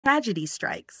Tragedy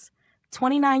strikes.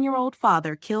 29-year-old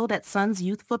father killed at son's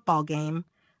youth football game.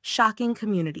 Shocking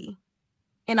community.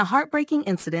 In a heartbreaking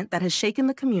incident that has shaken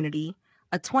the community,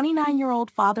 a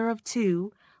 29-year-old father of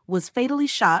two was fatally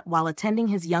shot while attending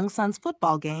his young son's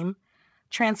football game,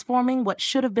 transforming what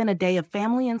should have been a day of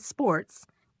family and sports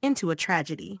into a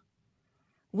tragedy.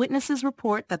 Witnesses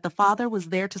report that the father was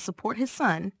there to support his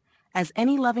son, as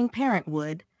any loving parent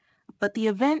would, but the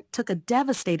event took a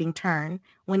devastating turn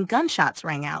when gunshots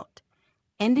rang out,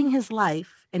 ending his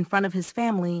life in front of his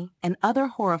family and other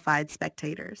horrified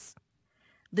spectators.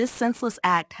 This senseless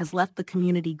act has left the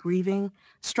community grieving,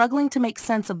 struggling to make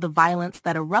sense of the violence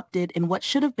that erupted in what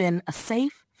should have been a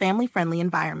safe, family-friendly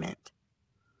environment.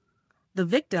 The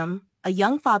victim, a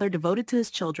young father devoted to his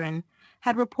children,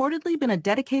 had reportedly been a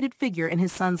dedicated figure in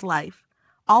his son's life,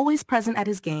 always present at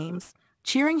his games,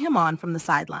 cheering him on from the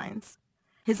sidelines.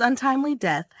 His untimely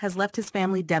death has left his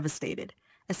family devastated,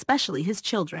 especially his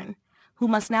children, who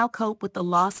must now cope with the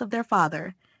loss of their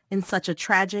father in such a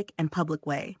tragic and public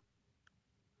way.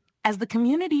 As the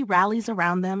community rallies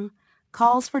around them,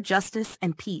 calls for justice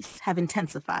and peace have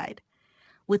intensified,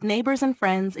 with neighbors and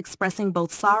friends expressing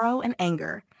both sorrow and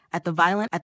anger at the violent